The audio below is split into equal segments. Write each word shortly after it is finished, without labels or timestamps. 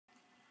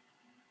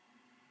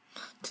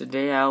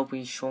Today I'll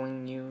be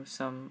showing you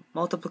some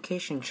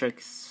multiplication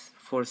tricks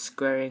for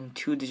squaring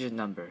two-digit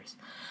numbers.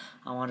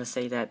 I want to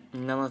say that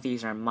none of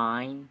these are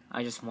mine.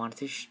 I just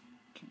wanted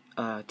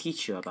to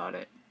teach you about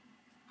it.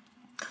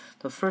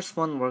 The first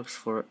one works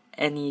for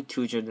any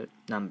two-digit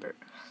number.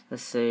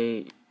 Let's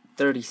say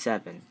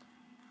 37.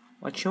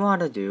 What you want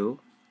to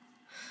do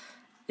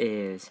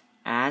is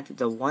add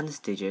the ones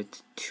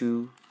digit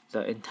to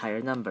the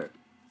entire number.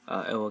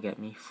 It will get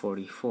me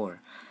 44.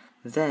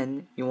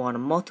 Then you want to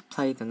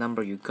multiply the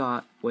number you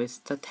got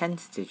with the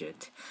tens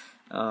digit.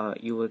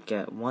 You would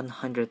get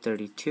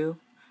 132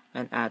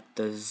 and add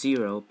the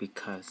 0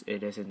 because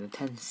it is in the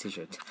tens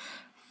digit.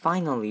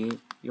 Finally,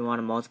 you want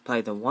to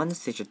multiply the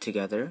ones digit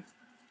together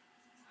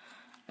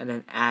and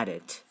then add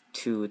it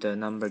to the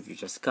number you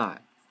just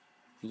got.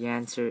 The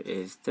answer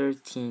is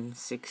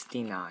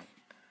 1369.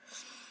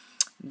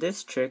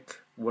 This trick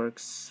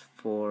works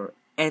for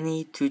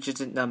any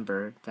two-digit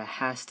number that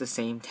has the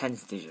same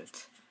tens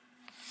digit.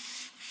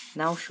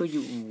 Now I'll show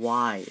you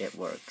why it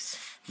works,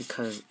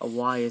 because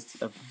why is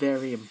a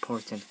very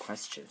important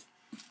question.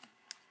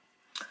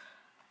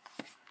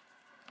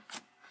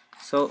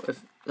 So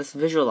let's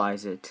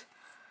visualize it.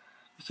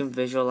 You can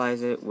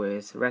visualize it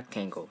with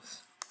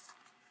rectangles.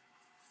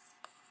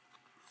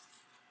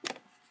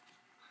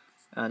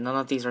 None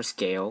of these are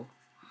scale,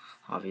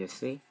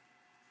 obviously.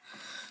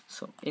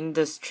 So in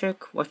this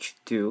trick, what you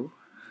do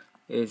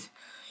is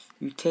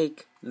you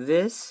take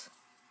this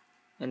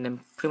and then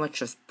pretty much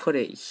just put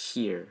it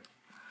here,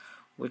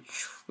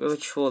 which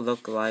will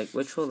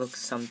look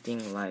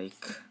something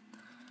like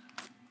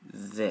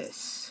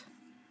this.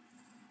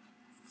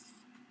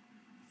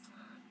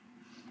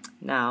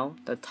 Now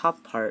the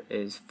top part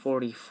is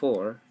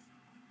 44.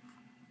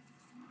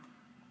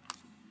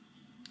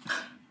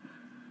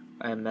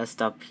 I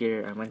messed up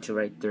here. I meant to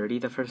write 30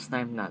 the first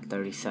time, not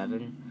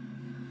 37.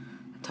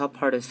 The top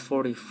part is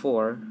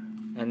 44,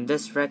 and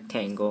this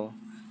rectangle,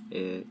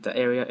 the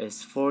area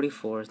is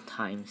 44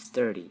 times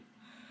 30.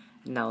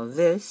 Now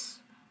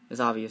this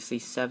is obviously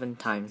 7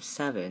 times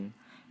 7.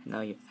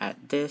 Now you add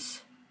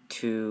this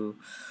to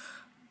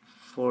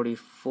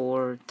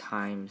 44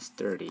 times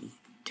 30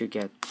 to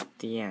get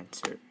the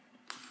answer.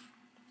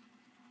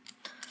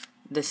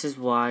 This is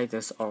why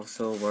this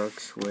also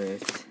works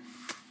with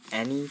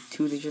any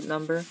two-digit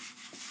number.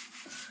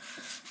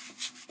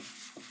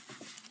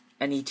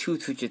 Any two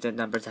two-digit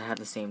numbers that have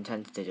the same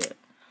tens digit.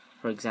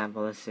 For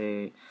example, let's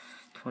say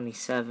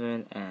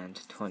 27 and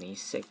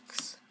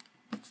 26.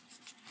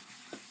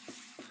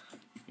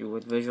 You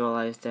would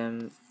visualize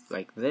them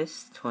like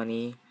this: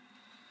 20,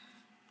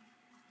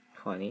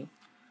 20,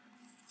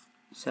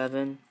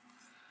 7,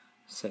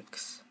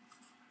 6.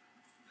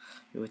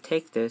 You would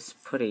take this,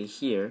 put it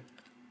here,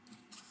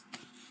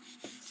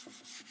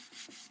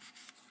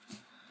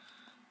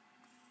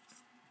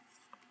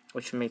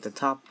 which would make the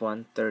top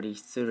one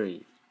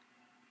 33.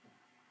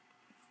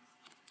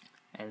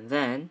 And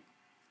then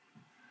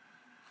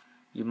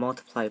you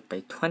multiply it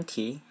by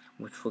 20,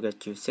 which will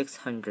get you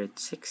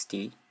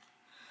 660.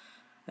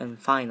 And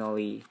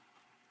finally,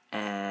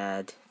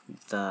 add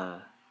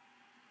the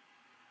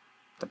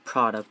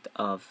product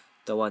of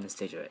the ones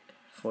digit,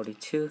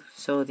 42.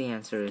 So the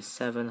answer is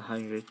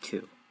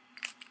 702.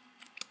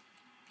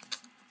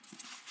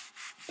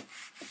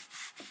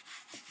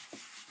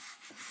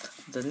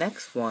 The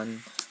next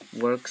one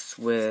works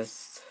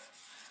with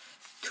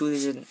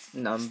two-digit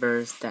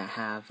numbers that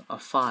have a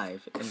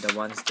 5 in the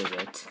ones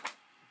digit.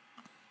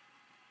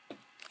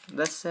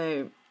 Let's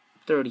say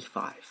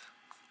 35.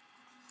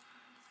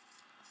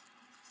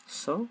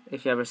 So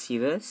if you ever see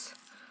this,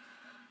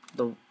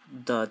 the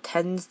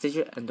tens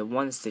digit and the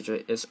ones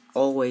digit is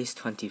always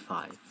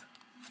 25.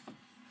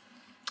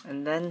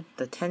 And then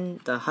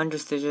the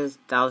hundreds digit,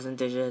 thousand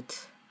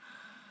digit,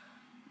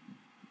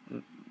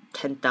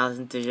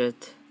 10,000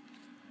 digit,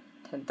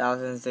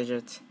 10,000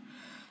 digit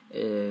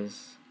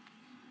is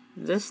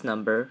this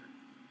number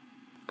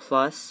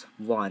plus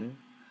 1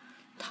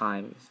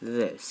 times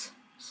this.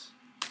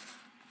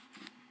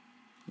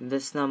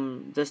 This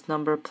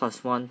number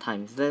plus 1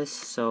 times this,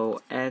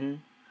 so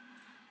n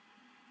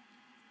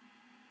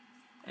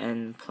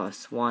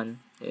plus 1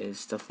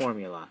 is the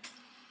formula.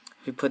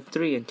 If you put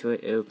 3 into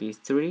it, it would be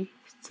 3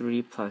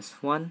 plus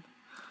 1,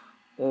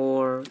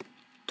 or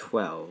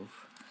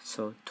 12.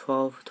 So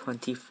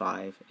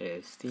 1225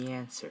 is the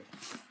answer.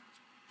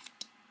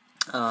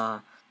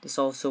 This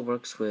also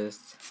works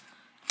with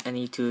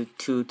any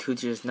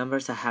two-digit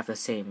numbers that have the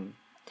same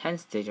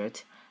tens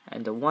digit,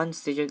 and the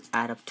ones digit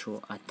add up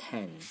to a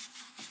 10,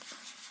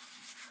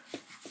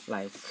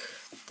 like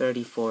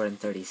 34 and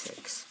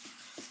 36.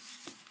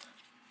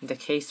 In the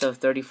case of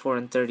 34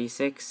 and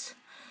 36,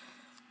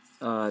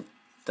 the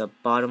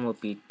bottom will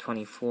be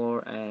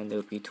 24 and it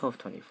will be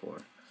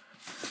 1224.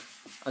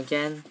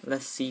 Again,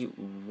 let's see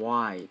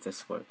why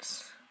this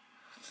works.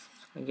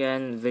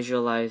 Again,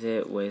 visualize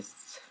it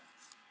with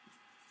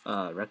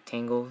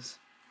rectangles.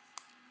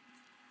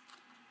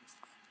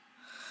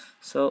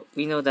 So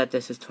we know that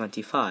this is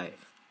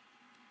 25.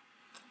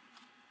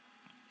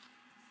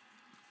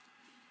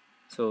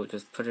 So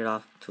just put it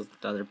off to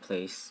the other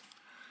place.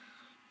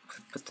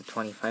 Put the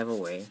 25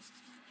 away.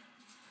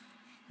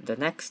 The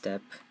next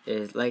step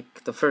is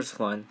like the first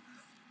one.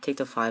 Take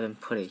the 5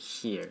 and put it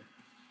here.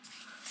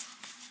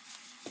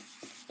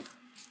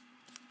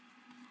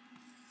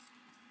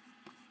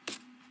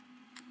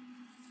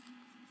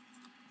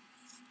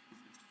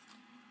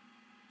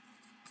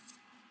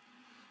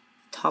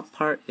 Top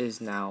part is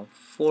now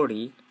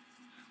 40,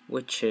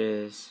 which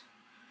is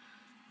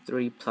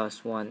 3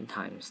 plus 1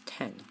 times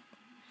 10.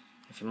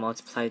 If you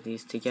multiply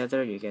these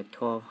together, you get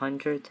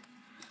 1200,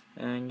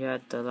 and you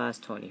add the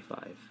last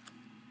 25.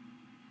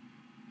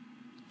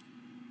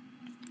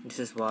 This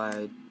is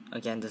why,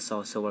 again, this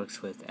also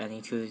works with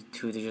any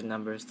two-digit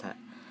numbers that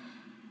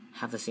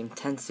have the same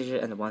tens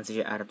digit and the ones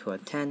digit add up to a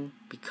 10,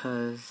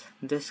 because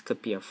this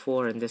could be a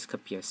 4 and this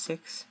could be a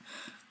 6,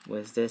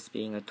 with this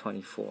being a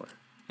 24,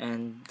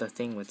 and the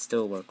thing would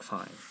still work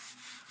fine.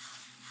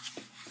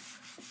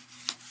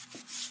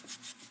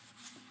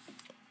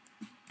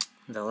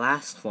 The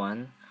last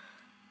one,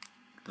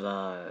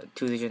 the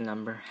two-digit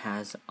number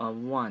has a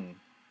 1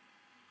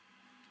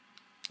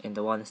 in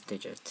the ones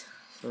digit.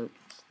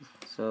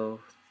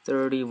 So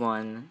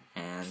 31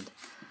 and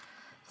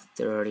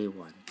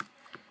 31.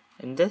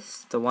 In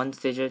this, the ones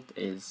digit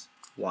is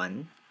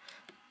 1.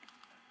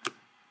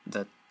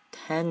 The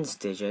tens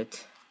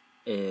digit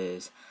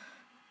is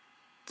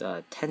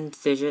the tens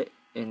digit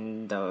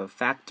in the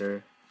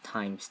factor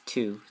times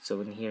 2,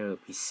 so in here it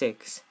would be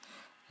 6.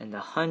 And the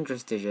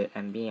hundredths digit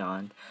and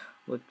beyond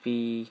would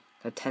be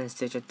the tens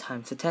digit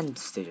times the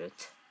tens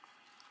digit.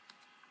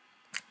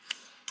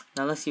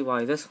 Now let's see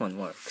why this one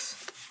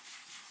works.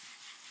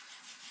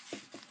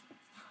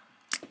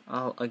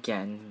 I'll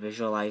again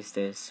visualize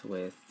this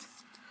with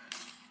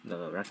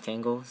the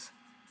rectangles.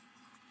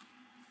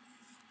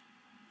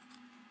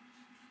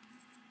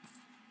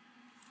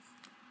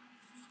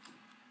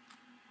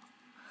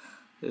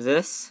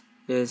 This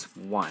is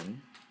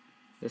 1,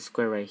 this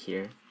square right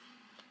here.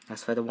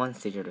 That's why the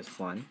ones digit is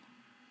 1.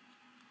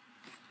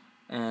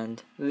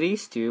 And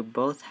these two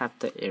both have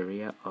the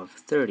area of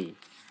 30.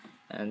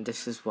 And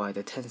this is why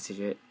the tens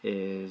digit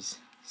is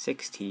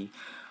 60,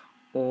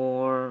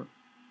 or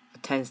the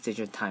tens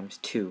digit times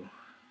 2.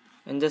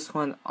 And this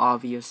one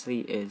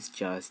obviously is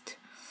just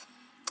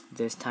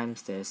this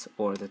times this,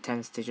 or the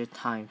tens digit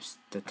times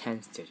the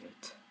tens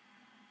digit.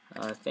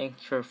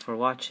 Thank you for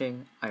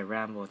watching. I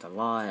rambled a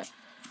lot.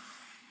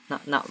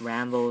 Not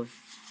rambled.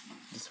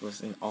 This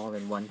was all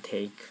in one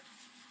take.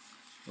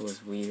 It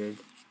was weird.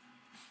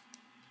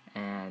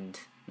 And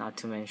not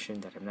to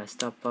mention that I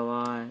messed up a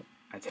lot.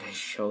 I didn't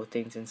show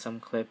things in some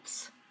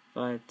clips,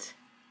 but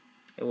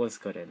it was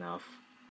good enough.